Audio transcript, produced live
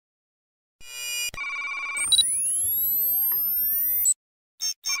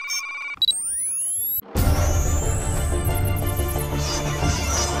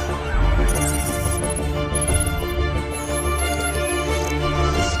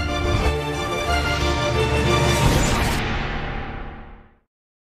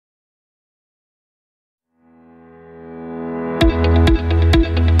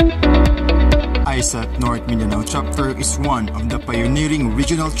IECEP North Mindanao chapter is one of the pioneering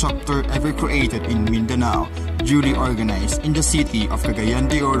regional chapter ever created in Mindanao, duly organized in the city of Cagayan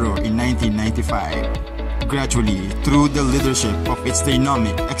de Oro in 1995. Gradually, through the leadership of its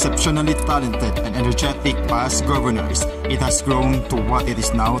dynamic, exceptionally talented and energetic past governors, it has grown to what it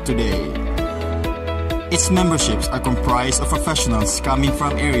is now today. Its memberships are comprised of professionals coming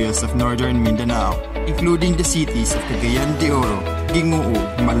from areas of northern Mindanao, including the cities of Cagayan de Oro, Ginoo,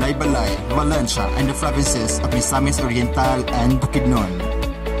 Malaybalay, Valencia, and the provinces of Misamis Oriental and Bukidnon.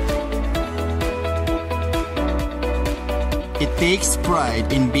 It takes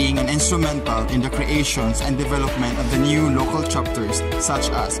pride in being an instrumental in the creations and development of the new local chapters such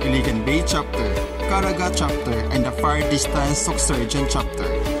as Iligan Bay Chapter, Caraga Chapter, and the Far Distance Soxurgeon Chapter.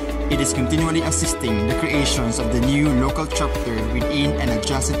 It is continually assisting the creations of the new local chapter within and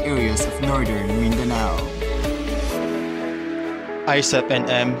adjacent areas of northern Mindanao.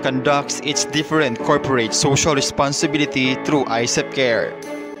 IECEP-NM conducts its different corporate social responsibility through IECEP Care.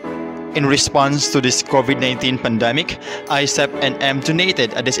 In response to this COVID-19 pandemic, IECEP-NM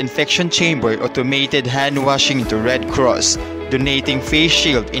donated a disinfection chamber automated hand washing to Red Cross, donating face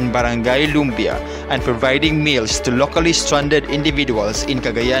shield in Barangay Lumbia, and providing meals to locally stranded individuals in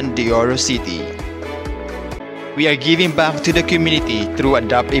Cagayan de Oro City. We are giving back to the community through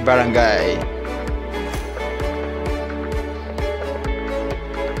Adopt a Barangay.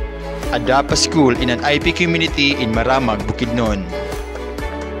 Adopt a school in an IP community in Maramag, Bukidnon.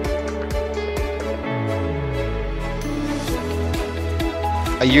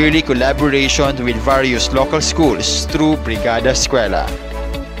 A yearly collaboration with various local schools through Brigada Eskwela.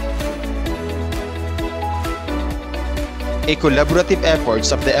 A collaborative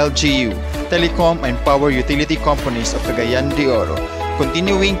efforts of the LGU, telecom and power utility companies of Cagayan de Oro,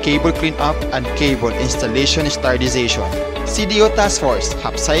 continuing cable cleanup and cable installation standardization. CDO Task Force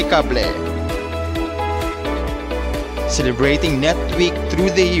Hapsay Cable. Celebrating Net Week through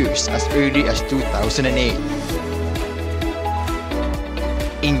the years as early as 2008.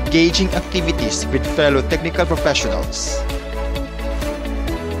 Engaging activities with fellow technical professionals.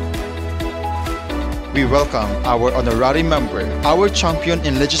 We welcome our honorary member, our champion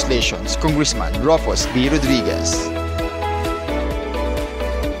in legislations, Congressman Rufus B. Rodriguez.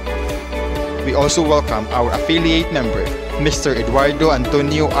 We also welcome our affiliate member, Mr. Eduardo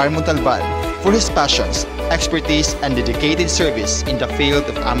Antonio R. Montalban, for his passions, expertise, and dedicated service in the field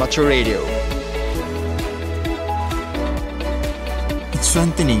of amateur radio.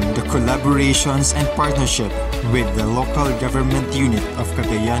 Strengthening the collaborations and partnership with the local government unit of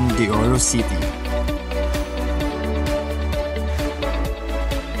Cagayan de Oro City.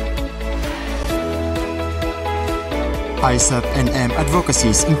 IECEP-NM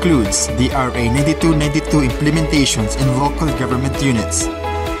advocacies includes the RA 9292 implementations in local government units,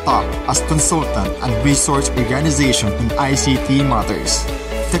 TOP as consultant and resource organization in ICT matters,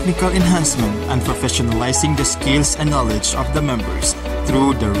 technical enhancement and professionalizing the skills and knowledge of the members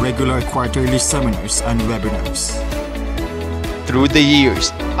through the regular quarterly seminars and webinars. Through the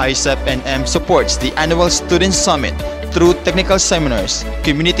years, IECEP-NM supports the annual Student Summit through technical seminars,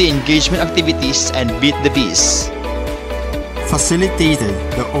 community engagement activities, and Beat the Bees. Facilitated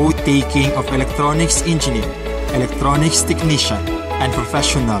the oath-taking of electronics engineer, electronics technician, and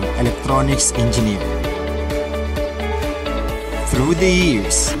professional electronics engineer. Through the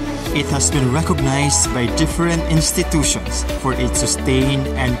years, it has been recognized by different institutions for its sustained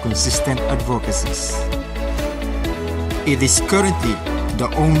and consistent advocacies. It is currently the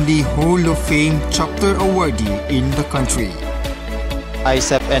only Hall of Fame chapter awardee in the country.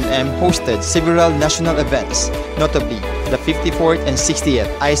 IECEP-NM hosted several national events, notably the 54th and 60th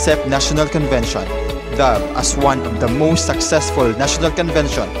IECEP National Convention, dubbed as one of the most successful national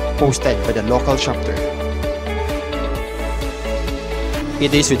convention hosted by the local chapter.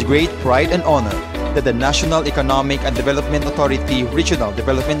 It is with great pride and honor that the National Economic and Development Authority Regional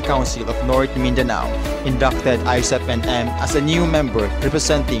Development Council of North Mindanao inducted IECEP-NM as a new member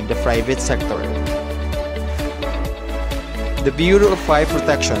representing the private sector. The Bureau of Fire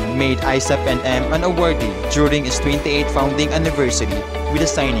Protection made IECEP-NM an awardee during its 28th founding anniversary with the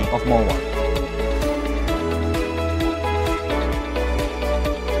signing of MOA.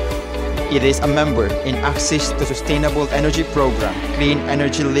 It is a member in Access to Sustainable Energy Program, Clean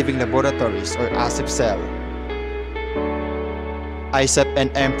Energy Living Laboratories or IECEP-CEL.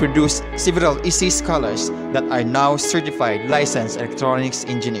 IECEP-NM produced several EC scholars that are now certified licensed electronics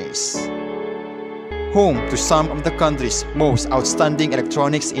engineers. Home to some of the country's most outstanding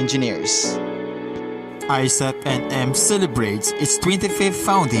electronics engineers. IECEP-NM celebrates its 25th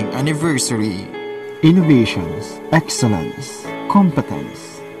founding anniversary. Innovations, excellence,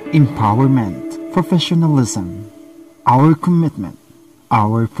 competence, empowerment, professionalism, our commitment,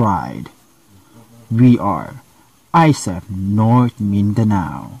 our pride. We are IECEP North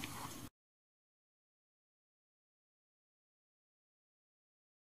Mindanao.